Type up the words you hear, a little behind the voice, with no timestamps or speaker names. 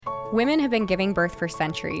Women have been giving birth for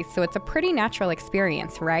centuries, so it's a pretty natural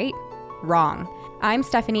experience, right? Wrong. I'm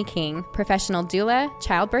Stephanie King, professional doula,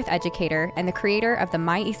 childbirth educator, and the creator of the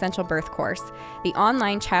My Essential Birth course, the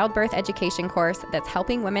online childbirth education course that's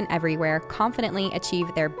helping women everywhere confidently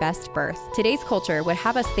achieve their best birth. Today's culture would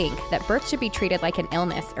have us think that birth should be treated like an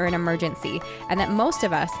illness or an emergency, and that most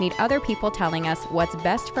of us need other people telling us what's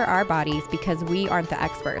best for our bodies because we aren't the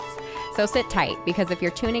experts. So sit tight, because if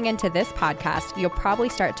you're tuning into this podcast, you'll probably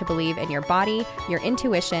start to believe in your body, your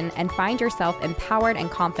intuition, and find yourself empowered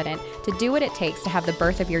and confident to do what it takes to have the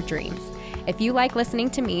birth of your dreams. If you like listening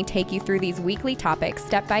to me take you through these weekly topics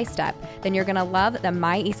step by step, then you're going to love the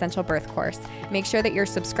My Essential Birth course. Make sure that you're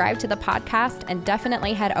subscribed to the podcast, and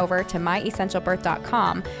definitely head over to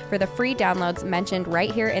myessentialbirth.com for the free downloads mentioned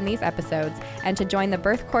right here in these episodes, and to join the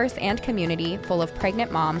birth course and community full of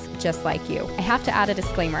pregnant moms just like you. I have to add a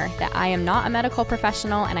disclaimer that I am not a medical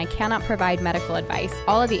professional and I cannot provide medical advice.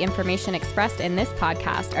 All of the information expressed in this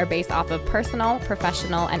podcast are based off of personal,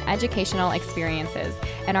 professional, and educational experiences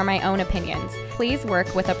and are my own opinions. Please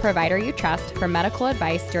work with a provider you trust for medical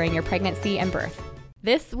advice during your pregnancy and birth.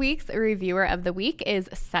 This week's reviewer of the week is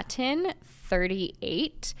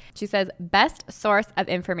Sutton38. She says, best source of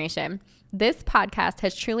information. This podcast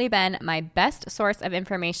has truly been my best source of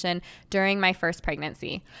information during my first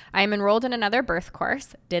pregnancy. I am enrolled in another birth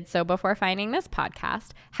course, did so before finding this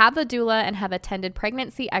podcast, have a doula, and have attended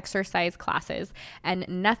pregnancy exercise classes, and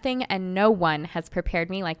nothing and no one has prepared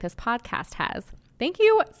me like this podcast has. Thank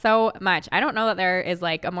you so much. I don't know that there is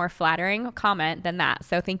like a more flattering comment than that.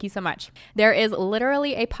 So thank you so much. There is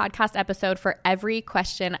literally a podcast episode for every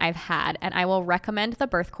question I've had, and I will recommend the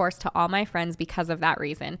birth course to all my friends because of that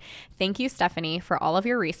reason. Thank you, Stephanie, for all of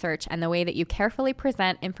your research and the way that you carefully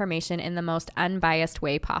present information in the most unbiased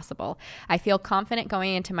way possible. I feel confident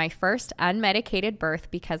going into my first unmedicated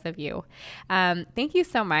birth because of you. Thank you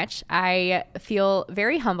so much. I feel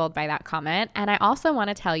very humbled by that comment. And I also want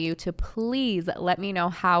to tell you to please let me know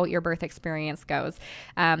how your birth experience goes.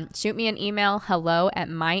 Shoot me an email,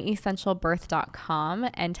 hello@myessentialbirth.com,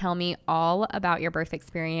 and tell me all about your birth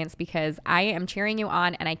experience, because I am cheering you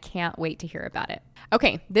on and I can't wait to hear about it.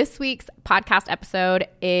 Okay, this week's podcast episode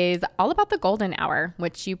is all about the golden hour,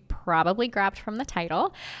 which you probably grabbed from the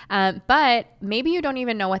title, but maybe you don't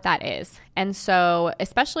even know what that is. And so,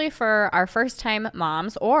 especially for our first-time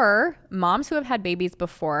moms or moms who have had babies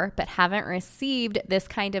before but haven't received this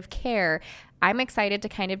kind of care, I'm excited to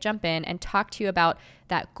kind of jump in and talk to you about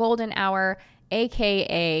that golden hour,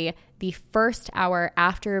 aka the first hour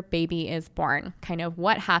after baby is born. Kind of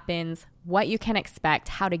what happens, what you can expect,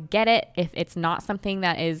 how to get it if it's not something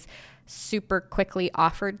that is super quickly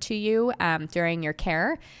offered to you during your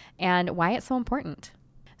care, and why it's so important.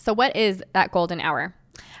 So what is that golden hour?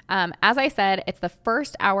 As I said, it's the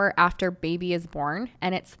first hour after baby is born,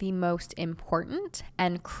 and it's the most important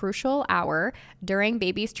and crucial hour during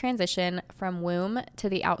baby's transition from womb to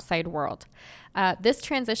the outside world. This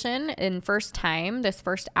transition this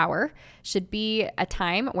first hour, should be a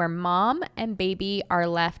time where mom and baby are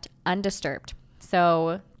left undisturbed.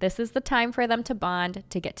 So this is the time for them to bond,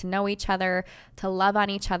 to get to know each other, to love on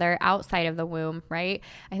each other outside of the womb, right?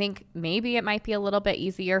 I think maybe it might be a little bit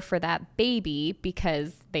easier for that baby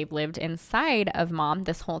because they've lived inside of mom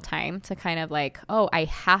this whole time to kind of like, oh, I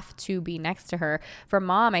have to be next to her. For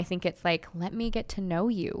mom, I think it's like, let me get to know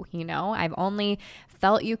you. You know, I've only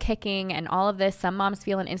felt you kicking and all of this. Some moms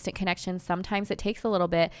feel an instant connection. Sometimes it takes a little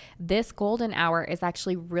bit. This golden hour is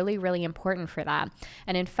actually really, really important for that.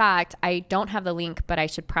 And in fact, I don't have the link, but I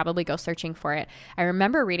should probably go searching for it. I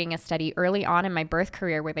remember reading a study early on in my birth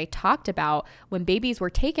career where they talked about when babies were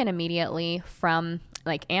taken immediately from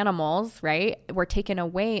like animals, right, were taken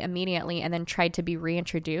away immediately and then tried to be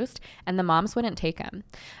reintroduced, and the moms wouldn't take them.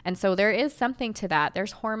 And so there is something to that.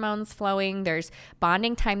 There's hormones flowing. There's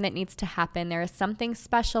bonding time that needs to happen. There is something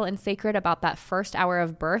special and sacred about that first hour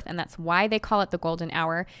of birth, and that's why they call it the golden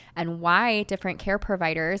hour, and why different care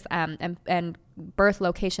providers and birth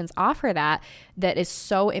locations offer that is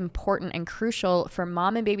so important and crucial for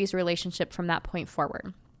mom and baby's relationship from that point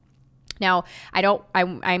forward. Now,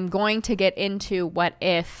 I'm going to get into what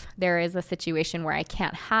if there is a situation where I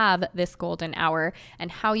can't have this golden hour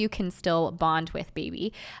and how you can still bond with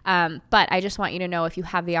baby. But I just want you to know, if you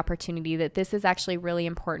have the opportunity, that this is actually really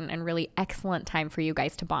important and really excellent time for you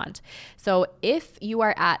guys to bond. So if you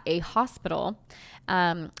are at a hospital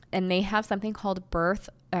and they have something called birth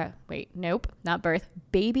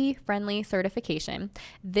baby-friendly certification.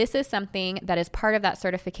 This is something that is part of that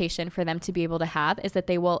certification for them to be able to have, is that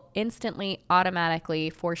they will instantly, automatically,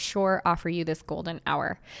 for sure offer you this golden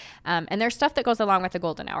hour. And there's stuff that goes along with the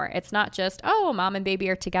golden hour. It's not just, oh, mom and baby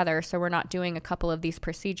are together, so we're not doing a couple of these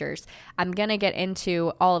procedures. I'm going to get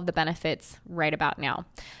into all of the benefits right about now.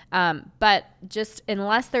 But just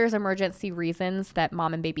unless there's emergency reasons that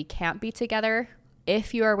mom and baby can't be together,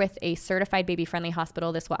 if you are with a certified baby-friendly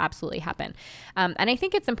hospital, this will absolutely happen. And I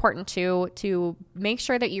think it's important to make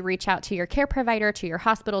sure that you reach out to your care provider, to your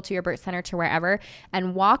hospital, to your birth center, to wherever,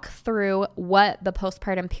 and walk through what the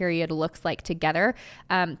postpartum period looks like together.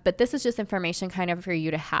 But this is just information kind of for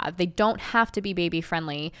you to have. They don't have to be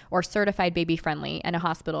baby-friendly or certified baby-friendly in a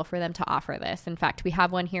hospital for them to offer this. In fact, we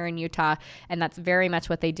have one here in Utah, and that's very much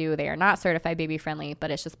what they do. They are not certified baby-friendly,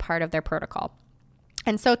 but it's just part of their protocol.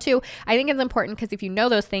 And so too, I think it's important because if you know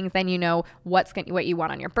those things, then you know what you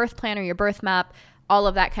want on your birth plan or your birth map. All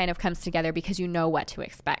of that kind of comes together because you know what to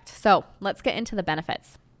expect. So let's get into the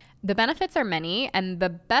benefits. The benefits are many, and the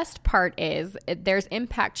best part is there's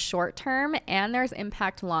impact short-term and there's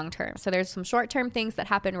impact long-term. So there's some short-term things that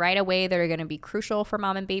happen right away that are going to be crucial for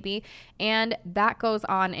mom and baby, and that goes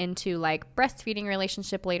on into like breastfeeding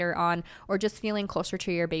relationship later on, or just feeling closer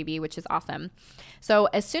to your baby, which is awesome. So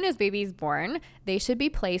as soon as baby's born, they should be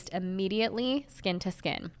placed immediately skin to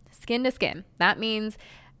skin. Skin to skin. That means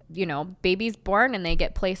baby's born and they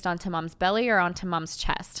get placed onto mom's belly or onto mom's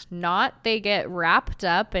chest. Not they get wrapped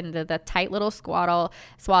up into the tight little swaddle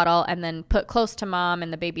and then put close to mom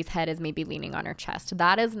and the baby's head is maybe leaning on her chest.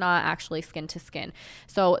 That is not actually skin to skin.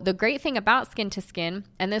 So the great thing about skin to skin,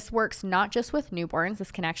 and this works not just with newborns,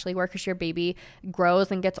 this can actually work as your baby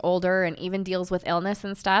grows and gets older and even deals with illness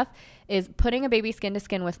and stuff, is putting a baby skin to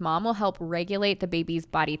skin with mom will help regulate the baby's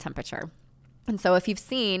body temperature. And so if you've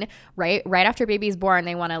seen, right after baby's born,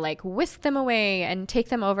 they want to like whisk them away and take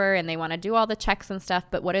them over and they want to do all the checks and stuff.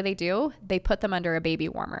 But what do? They put them under a baby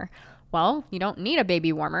warmer. Well, you don't need a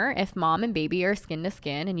baby warmer if mom and baby are skin to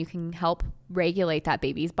skin, and you can help regulate that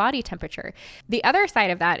baby's body temperature. The other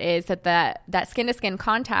side of that is that skin to skin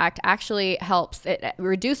contact actually helps. It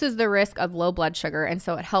reduces the risk of low blood sugar, and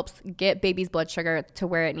so it helps get baby's blood sugar to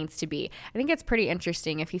where it needs to be. I think it's pretty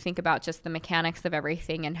interesting if you think about just the mechanics of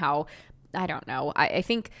everything and how, I don't know. I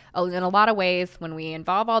think in a lot of ways, when we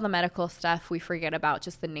involve all the medical stuff, we forget about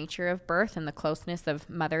just the nature of birth and the closeness of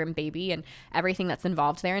mother and baby and everything that's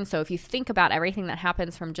involved there. And so if you think about everything that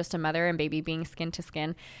happens from just a mother and baby being skin to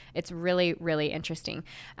skin, it's really, really interesting.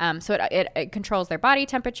 So it controls their body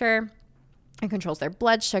temperature. It controls their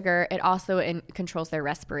blood sugar. It also controls their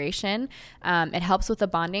respiration. It helps with the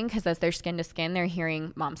bonding because as they're skin to skin, they're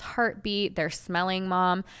hearing mom's heartbeat. They're smelling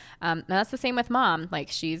mom. And that's the same with mom. Like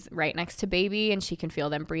she's right next to baby and she can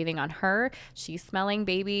feel them breathing on her. She's smelling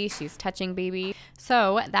baby. She's touching baby.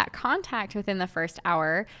 So that contact within the first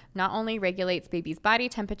hour not only regulates baby's body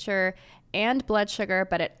temperature and blood sugar,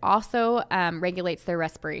 but it also regulates their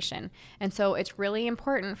respiration. And so it's really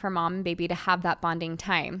important for mom and baby to have that bonding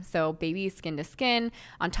time. So baby's skin to skin,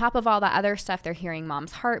 on top of all the other stuff, they're hearing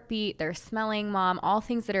mom's heartbeat, they're smelling mom, all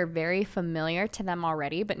things that are very familiar to them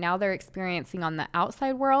already, but now they're experiencing on the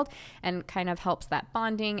outside world, and kind of helps that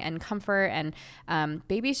bonding and comfort. And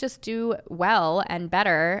babies just do well and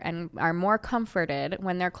better and are more comforted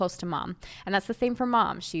when they're close to mom. And that's the same for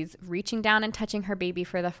mom. She's reaching down and touching her baby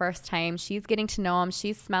for the first time. She's getting to know them.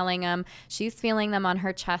 She's smelling them. She's feeling them on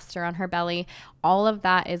her chest or on her belly. All of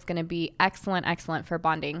that is going to be excellent for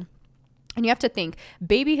bonding. And you have to think,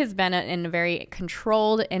 baby has been in a very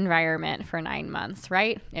controlled environment for 9 months,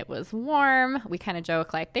 right? It was warm. We kind of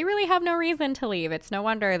joke like they really have no reason to leave. It's no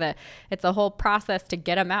wonder that it's a whole process to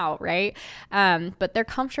get them out, right? But they're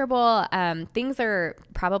comfortable. Things are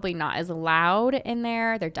probably not as loud in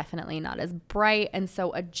there. They're definitely not as bright. And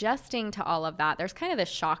so adjusting to all of that, there's kind of this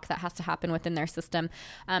shock that has to happen within their system.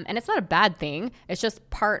 And it's not a bad thing. It's just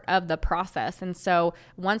part of the process. And so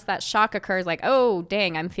once that shock occurs, like, oh,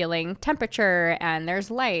 dang, I'm feeling temperature and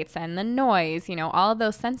there's lights and the noise, all of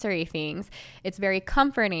those sensory things. It's very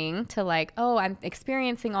comforting to like, oh, I'm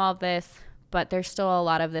experiencing all of this, but there's still a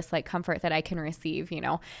lot of this like comfort that I can receive,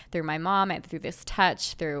 through my mom and through this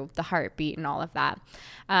touch, through the heartbeat and all of that.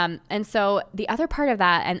 And so the other part of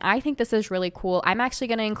that, and I think this is really cool, I'm actually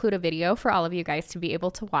going to include a video for all of you guys to be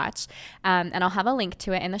able to watch, and I'll have a link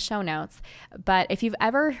to it in the show notes. But if you've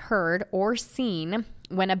ever heard or seen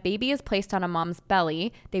when a baby is placed on a mom's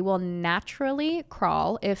belly, they will naturally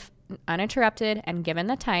crawl if uninterrupted and given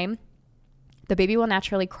the time. the baby will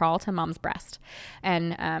naturally crawl to mom's breast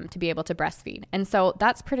and to be able to breastfeed. And so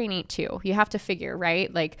that's pretty neat too. You have to figure,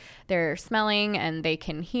 right? Like they're smelling and they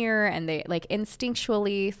can hear and they like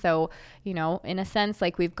instinctually. So, you know, in a sense,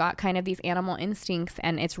 like we've got kind of these animal instincts,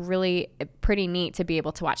 and it's really pretty neat to be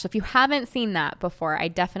able to watch. So if you haven't seen that before, I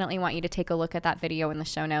definitely want you to take a look at that video in the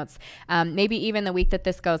show notes. Maybe even the week that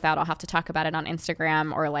this goes out, I'll have to talk about it on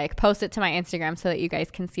Instagram or like post it to my Instagram so that you guys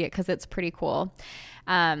can see it, because it's pretty cool.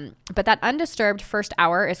 But that undisturbed first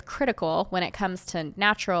hour is critical when it comes to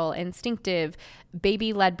natural, instinctive,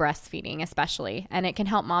 baby-led breastfeeding, especially. And it can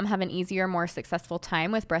help mom have an easier, more successful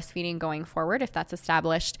time with breastfeeding going forward if that's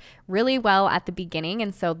established really well at the beginning.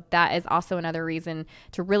 And so that is also another reason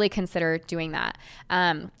to really consider doing that.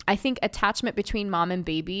 I think attachment between mom and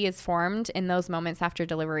baby is formed in those moments after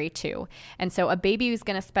delivery too. And so a baby who's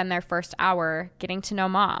going to spend their first hour getting to know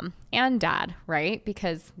mom and dad, right?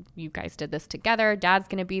 Because you guys did this together. Dad's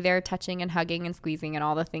going to be there touching and hugging and squeezing and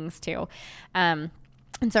all the things too.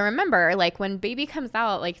 And so remember, like when baby comes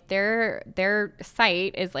out, like their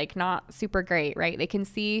sight is like not super great, right? They can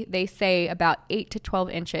see, they say about 8 to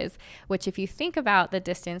 12 inches, which if you think about the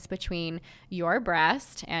distance between your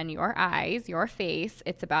breast and your eyes, your face,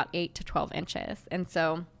 it's about 8 to 12 inches. And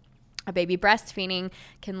so a baby breastfeeding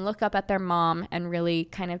can look up at their mom and really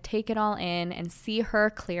kind of take it all in and see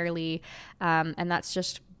her clearly. And that's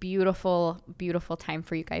just beautiful, beautiful time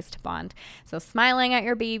for you guys to bond. So smiling at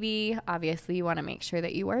your baby, obviously you want to make sure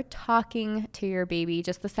that you are talking to your baby.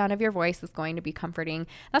 Just the sound of your voice is going to be comforting.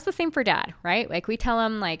 That's the same for dad, right? Like we tell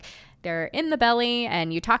them like they're in the belly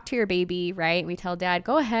and you talk to your baby, right? We tell dad,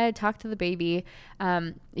 go ahead, talk to the baby.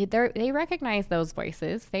 They recognize those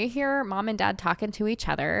voices. They hear mom and dad talking to each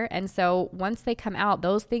other. And so once they come out,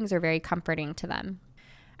 those things are very comforting to them.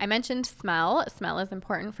 I mentioned smell. Smell is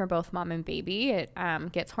important for both mom and baby. It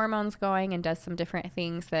gets hormones going and does some different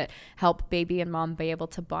things that help baby and mom be able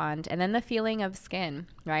to bond. And then the feeling of skin,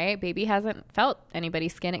 right? Baby hasn't felt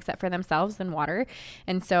anybody's skin except for themselves and water.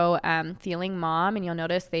 And so feeling mom, and you'll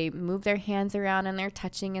notice they move their hands around and they're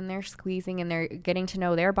touching and they're squeezing and they're getting to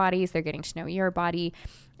know their bodies. They're getting to know your body.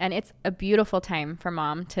 And it's a beautiful time for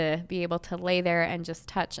mom to be able to lay there and just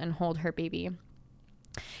touch and hold her baby.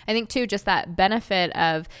 I think too, just that benefit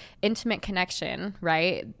of intimate connection,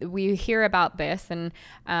 right? We hear about this, and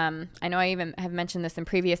I know I even have mentioned this in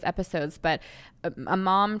previous episodes, but a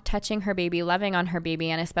mom touching her baby, loving on her baby,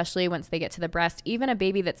 and especially once they get to the breast, even a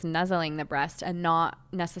baby that's nuzzling the breast and not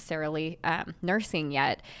necessarily nursing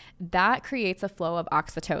yet, that creates a flow of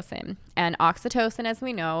oxytocin. And oxytocin, as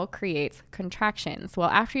we know, creates contractions. Well,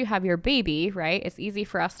 after you have your baby, right, it's easy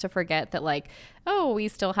for us to forget that like, oh, we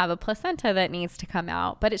still have a placenta that needs to come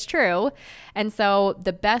out, but it's true. And so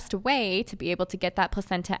the best way to be able to get that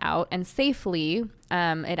placenta out and safely,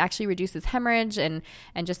 it actually reduces hemorrhage and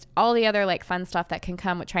just all the other like fun stuff that can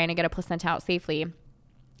come with trying to get a placenta out safely,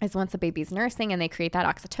 is once a baby's nursing and they create that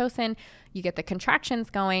oxytocin, you get the contractions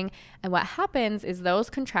going. And what happens is those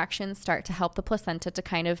contractions start to help the placenta to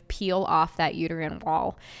kind of peel off that uterine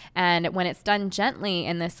wall. And when it's done gently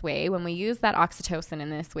in this way, when we use that oxytocin in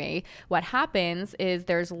this way, what happens is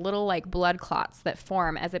there's little like blood clots that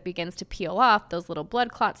form as it begins to peel off. Those little blood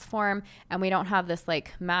clots form, and we don't have this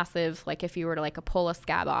like massive, like if you were to like pull a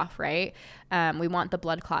scab off, right? We want the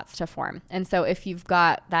blood clots to form. And so if you've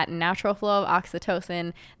got that natural flow of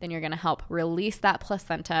oxytocin, then you're going to help release that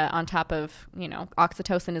placenta on top of, you know,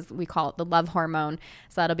 oxytocin is, we call it the love hormone.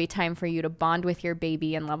 So that'll be time for you to bond with your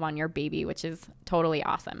baby and love on your baby, which is totally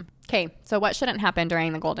awesome. Okay, so what shouldn't happen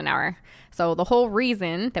during the golden hour? So the whole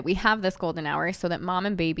reason that we have this golden hour is so that mom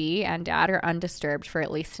and baby and dad are undisturbed for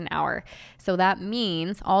at least an hour. So that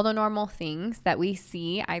means all the normal things that we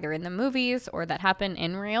see either in the movies or that happen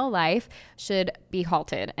in real life should be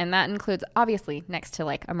halted. And that includes obviously next to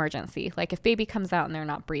like emergency. Like if baby comes out and they're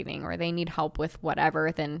not breathing or they need help with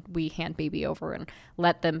whatever, then we hand baby over and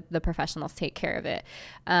let the professionals take care of it.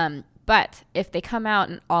 But if they come out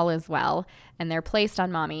and all is well and they're placed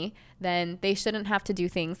on mommy, then they shouldn't have to do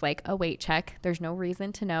things like a weight check. There's no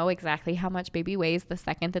reason to know exactly how much baby weighs the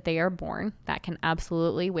second that they are born. That can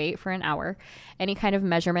absolutely wait for an hour. Any kind of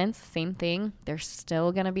measurements, same thing. They're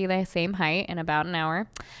still going to be the same height in about an hour.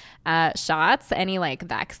 Shots, any like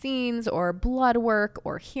vaccines or blood work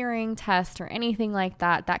or hearing test or anything like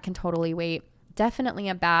that, that can totally wait. Definitely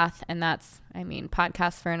a bath. And that's,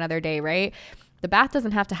 podcast for another day, right? The bath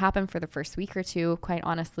doesn't have to happen for the first week or two, quite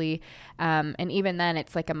honestly. And even then,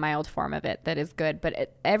 it's like a mild form of it that is good.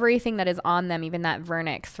 But everything that is on them, even that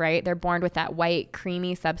vernix, right? They're born with that white,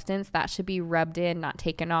 creamy substance that should be rubbed in, not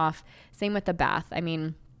taken off. Same with the bath.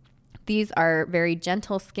 These are very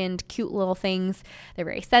gentle skinned, cute little things. They're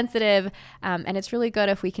very sensitive. And it's really good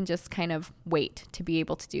if we can just kind of wait to be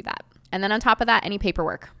able to do that. And then on top of that, any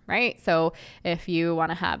paperwork, right? So if you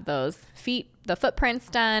want to have the footprints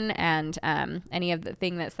done and any of the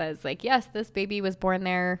thing that says like, yes, this baby was born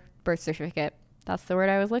there, birth certificate, that's the word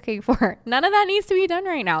I was looking for. None of that needs to be done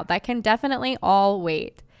right now. That can definitely all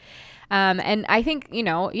wait. And I think,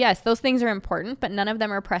 yes, those things are important, but none of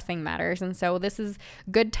them are pressing matters. And so this is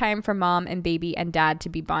good time for mom and baby and dad to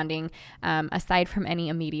be bonding, aside from any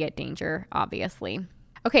immediate danger, obviously.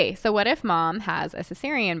 Okay, so what if mom has a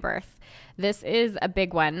cesarean birth? This is a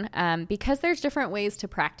big one because there's different ways to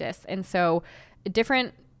practice. And so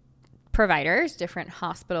different providers, different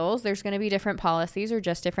hospitals, there's going to be different policies or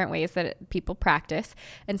just different ways that people practice.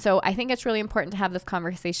 And so I think it's really important to have this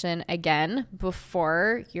conversation again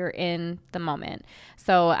before you're in the moment.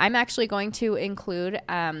 So I'm actually going to include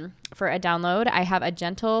for a download, I have a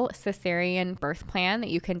gentle cesarean birth plan that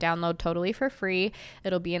you can download totally for free.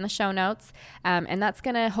 It'll be in the show notes. And that's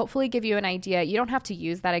going to hopefully give you an idea. You don't have to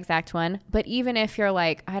use that exact one, but even if you're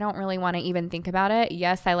like, I don't really want to even think about it.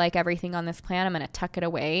 Yes, I like everything on this plan. I'm going to tuck it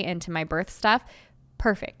away into my birth stuff.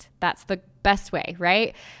 Perfect. That's the best way,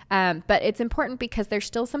 right? But it's important because there's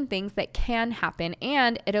still some things that can happen,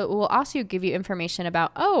 and it will also give you information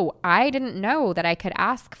about, oh, I didn't know that I could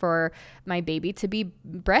ask for my baby to be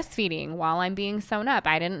breastfeeding while I'm being sewn up.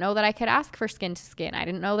 I didn't know that I could ask for skin to skin. I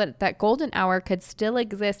didn't know that golden hour could still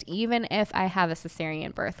exist even if I have a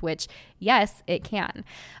cesarean birth, which yes, it can.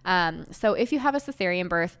 So if you have a cesarean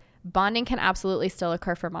birth, bonding can absolutely still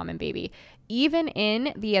occur for mom and baby. Even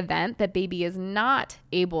in the event that baby is not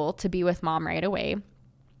able to be with mom right away.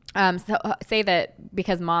 So say that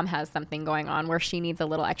because mom has something going on where she needs a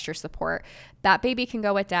little extra support, that baby can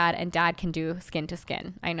go with dad and dad can do skin to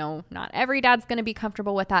skin. I know not every dad's going to be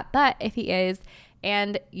comfortable with that, but if he is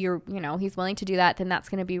and he's willing to do that, then that's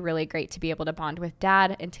going to be really great to be able to bond with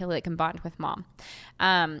dad until it can bond with mom.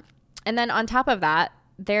 And then on top of that,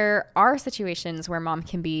 there are situations where mom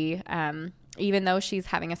can be, even though she's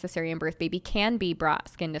having a cesarean birth, baby can be brought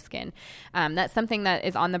skin to skin. That's something that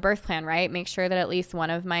is on the birth plan, right? Make sure that at least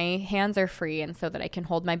one of my hands are free and so that I can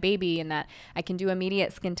hold my baby and that I can do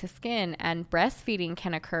immediate skin to skin, and breastfeeding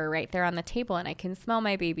can occur right there on the table and I can smell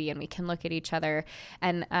my baby and we can look at each other,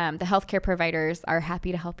 and the healthcare providers are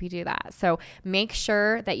happy to help you do that. So make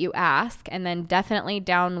sure that you ask, and then definitely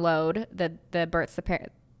download the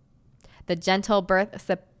gentle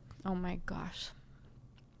birth, oh my gosh.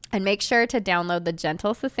 And make sure to download the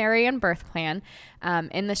gentle cesarean birth plan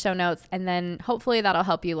in the show notes. And then hopefully that'll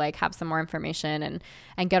help you have some more information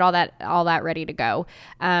and get all that ready to go.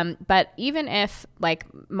 But even if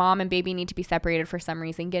mom and baby need to be separated for some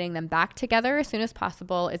reason, getting them back together as soon as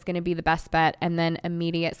possible is going to be the best bet. And then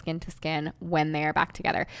immediate skin to skin when they are back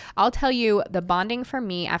together. I'll tell you, the bonding for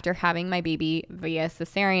me after having my baby via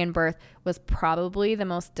cesarean birth was probably the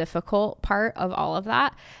most difficult part of all of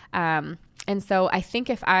that. And so I think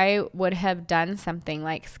if I would have done something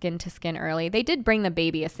like skin to skin early, they did bring the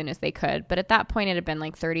baby as soon as they could, but at that point it had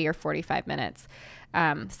been 30 or 45 minutes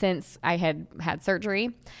since I had surgery.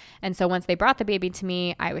 And so once they brought the baby to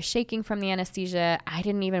me, I was shaking from the anesthesia. I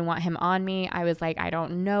didn't even want him on me. I was like, I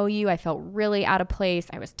don't know you. I felt really out of place.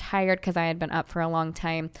 I was tired because I had been up for a long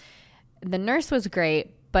time. The nurse was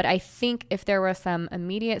great, but I think if there was some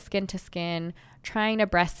immediate skin to skin, trying to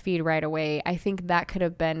breastfeed right away, I think that could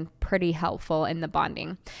have been pretty helpful in the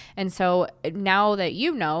bonding. And so now that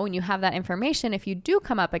you know and you have that information, if you do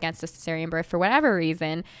come up against a cesarean birth for whatever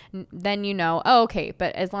reason, then oh, okay,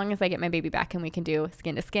 but as long as I get my baby back and we can do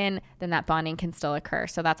skin to skin, then that bonding can still occur.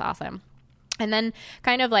 So that's awesome. And then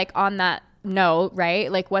kind of on that note,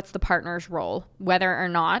 right? What's the partner's role, whether or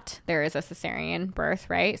not there is a cesarean birth,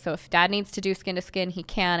 right? So if dad needs to do skin to skin, he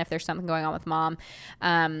can if there's something going on with mom.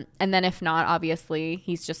 And then if not, obviously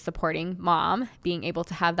he's just supporting mom, being able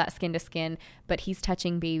to have that skin to skin, but he's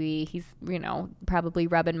touching baby. He's, probably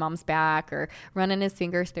rubbing mom's back or running his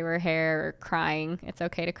fingers through her hair or crying. It's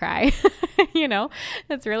okay to cry.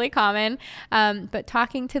 That's really common. But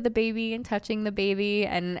talking to the baby and touching the baby,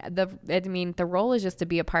 and the role is just to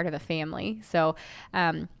be a part of the family. So,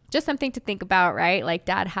 just something to think about, right?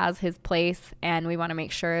 Dad has his place and we want to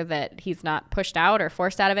make sure that he's not pushed out or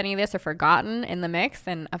forced out of any of this or forgotten in the mix.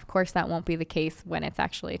 And of course that won't be the case when it's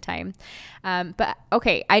actually time. But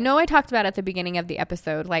okay, I know I talked about at the beginning of the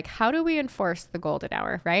episode, how do we enforce the golden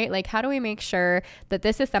hour, right? How do we make sure that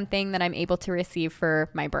this is something that I'm able to receive for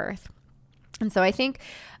my birth? And so I think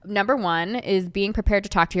number one is being prepared to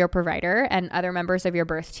talk to your provider and other members of your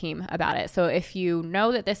birth team about it. So if you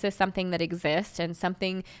know that this is something that exists and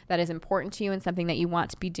something that is important to you and something that you want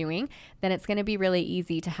to be doing, then it's going to be really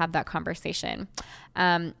easy to have that conversation.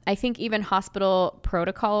 I think even hospital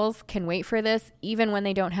protocols can wait for this, even when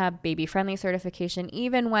they don't have baby-friendly certification,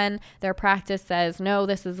 even when their practice says, no,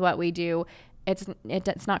 this is what we do. It's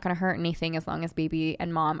not going to hurt anything as long as baby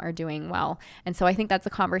and mom are doing well. And so I think that's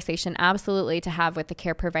a conversation absolutely to have with the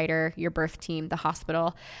care provider, your birth team, the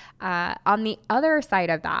hospital. On the other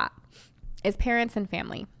side of that is parents and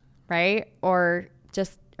family, right? Or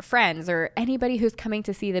just friends or anybody who's coming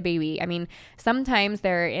to see the baby. I mean, sometimes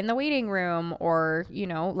they're in the waiting room or,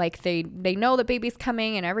 like they know the baby's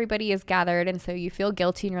coming and everybody is gathered. And so you feel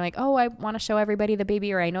guilty and you're like, oh, I want to show everybody the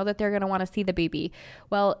baby, or I know that they're going to want to see the baby.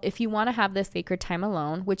 Well, if you want to have this sacred time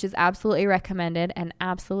alone, which is absolutely recommended and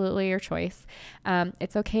absolutely your choice,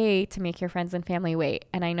 it's okay to make your friends and family wait.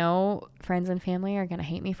 And I know friends and family are going to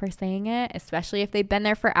hate me for saying it, especially if they've been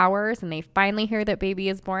there for hours and they finally hear that baby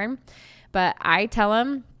is born. But I tell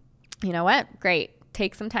them, you know what? Great.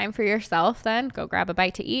 Take some time for yourself then. Go grab a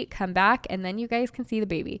bite to eat, come back, and then you guys can see the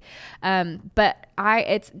baby. But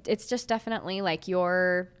it's just definitely like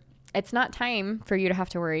it's not time for you to have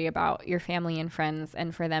to worry about your family and friends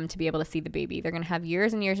and for them to be able to see the baby. They're going to have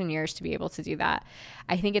years and years and years to be able to do that.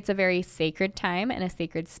 I think it's a very sacred time and a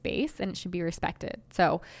sacred space, and it should be respected.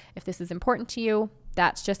 So if this is important to you,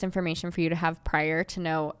 that's just information for you to have prior to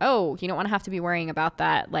know, oh, you don't want to have to be worrying about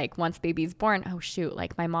that. Like once baby's born, oh shoot,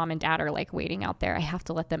 like my mom and dad are like waiting out there. I have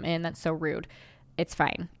to let them in. That's so rude. It's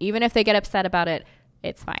fine. Even if they get upset about it,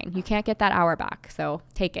 it's fine. You can't get that hour back. So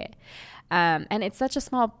take it. And it's such a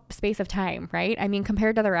small space of time, right? I mean,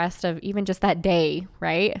 compared to the rest of even just that day,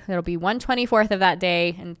 right? It'll be 1/24 of that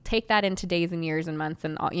day, and take that into days and years and months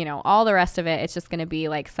and all the rest of it. It's just going to be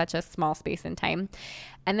like such a small space in time.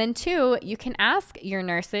 And then 2, you can ask your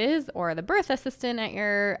nurses or the birth assistant at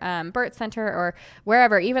your birth center or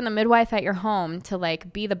wherever, even the midwife at your home, to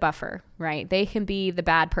like be the buffer, right? They can be the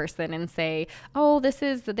bad person and say, oh, this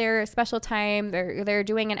is their special time. They're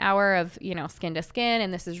doing an hour of, skin to skin,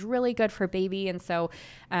 and this is really good for baby. And so,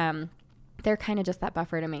 they're kind of just that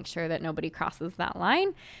buffer to make sure that nobody crosses that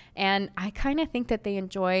line. And I kind of think that they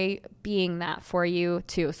enjoy being that for you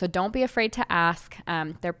too. So don't be afraid to ask.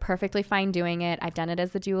 They're perfectly fine doing it. I've done it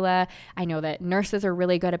as a doula. I know that nurses are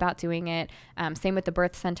really good about doing it. Same with the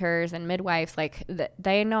birth centers and midwives. Like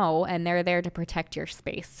they know, and they're there to protect your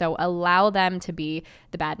space. So allow them to be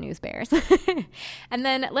the bad news bears. And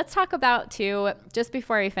then let's talk about too, just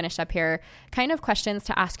before we finish up here, kind of questions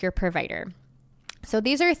to ask your provider. So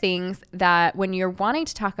these are things that when you're wanting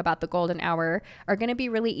to talk about the golden hour are going to be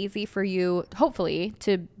really easy for you, hopefully,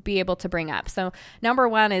 to be able to bring up. So number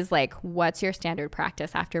 1 is like, what's your standard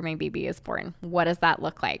practice after my baby is born? What does that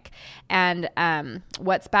look like? And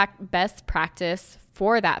what's best practice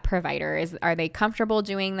for that provider? Are they comfortable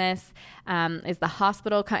doing this? Is the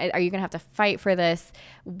hospital, are you going to have to fight for this?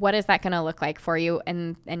 What is that going to look like for you?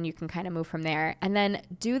 And you can kind of move from there. And then,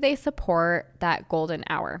 do they support that golden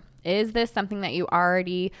hour? Is this something that you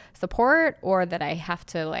already support, or that I have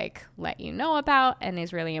to like let you know about and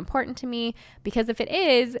is really important to me? Because if it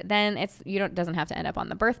is, then doesn't have to end up on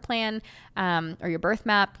the birth plan or your birth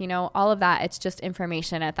map, all of that. It's just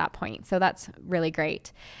information at that point. So that's really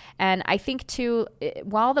great. And I think too,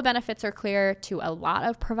 while the benefits are clear to a lot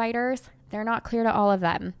of providers, they're not clear to all of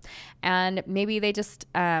them. And maybe they just,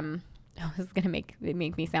 this is going to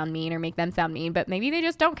make me sound mean or make them sound mean, but maybe they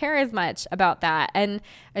just don't care as much about that. And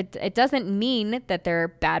it doesn't mean that they're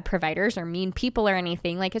bad providers or mean people or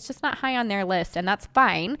anything. Like, it's just not high on their list, and that's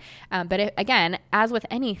fine. But again, as with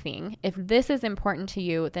anything, if this is important to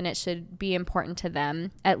you, then it should be important to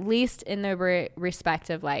them, at least in the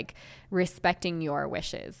respect of like respecting your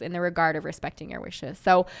wishes, in the regard of respecting your wishes.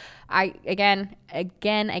 So again,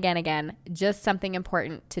 just something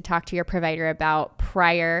important to talk to your provider about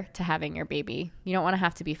prior to having your baby. You don't want to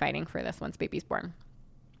have to be fighting for this once baby's born.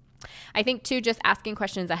 I think too, just asking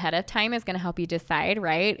questions ahead of time is going to help you decide,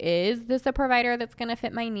 right? Is this a provider that's going to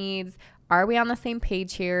fit my needs? Are we on the same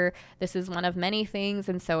page here? This is one of many things.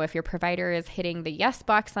 And so if your provider is hitting the yes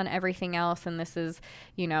box on everything else, and this is,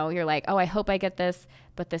 you're like, oh, I hope I get this,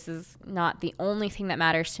 but this is not the only thing that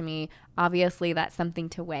matters to me, obviously that's something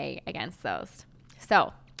to weigh against those.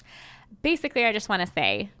 So basically, I just want to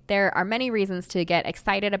say there are many reasons to get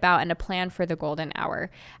excited about and to plan for the golden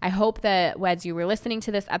hour. I hope that as you were listening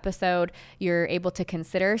to this episode, you're able to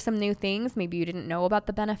consider some new things. Maybe you didn't know about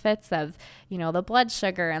the benefits of, the blood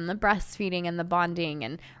sugar and the breastfeeding and the bonding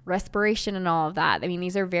and respiration and all of that. I mean,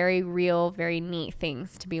 these are very real, very neat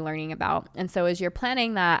things to be learning about. And so as you're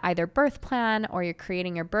planning that either birth plan or you're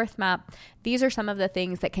creating your birth map, these are some of the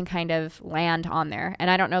things that can kind of land on there. And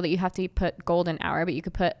I don't know that you have to put golden hour, but you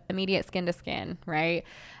could put immediate skin to skin, right?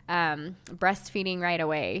 Breastfeeding right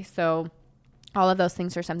away. So all of those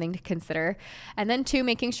things are something to consider. And then 2,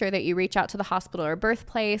 making sure that you reach out to the hospital or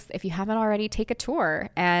birthplace. If you haven't already, take a tour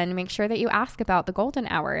and make sure that you ask about the golden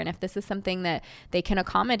hour and if this is something that they can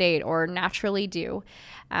accommodate or naturally do.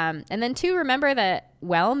 And then 2, remember that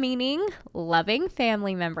well-meaning, loving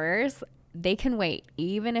family members, they can wait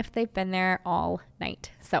even if they've been there all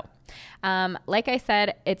night. So like I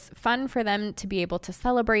said, it's fun for them to be able to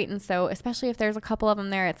celebrate. And so especially if there's a couple of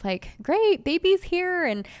them there, it's like, great, baby's here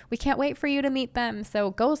and we can't wait for you to meet them.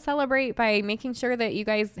 So go celebrate by making sure that you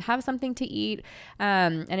guys have something to eat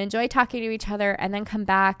and enjoy talking to each other, and then come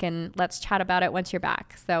back and let's chat about it once you're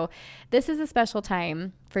back. So this is a special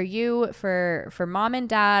time for you, for mom and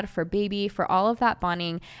dad, for baby, for all of that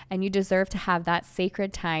bonding, and you deserve to have that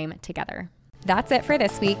sacred time together. That's it for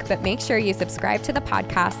this week, but make sure you subscribe to the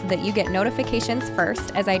podcast so that you get notifications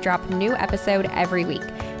first as I drop a new episode every week.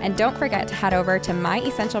 And don't forget to head over to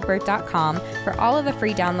myessentialbirth.com for all of the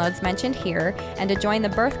free downloads mentioned here and to join the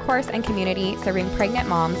birth course and community serving pregnant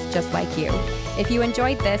moms just like you. If you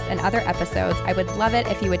enjoyed this and other episodes, I would love it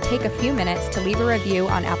if you would take a few minutes to leave a review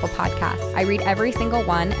on Apple Podcasts. I read every single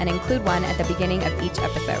one and include one at the beginning of each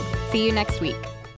episode. See you next week.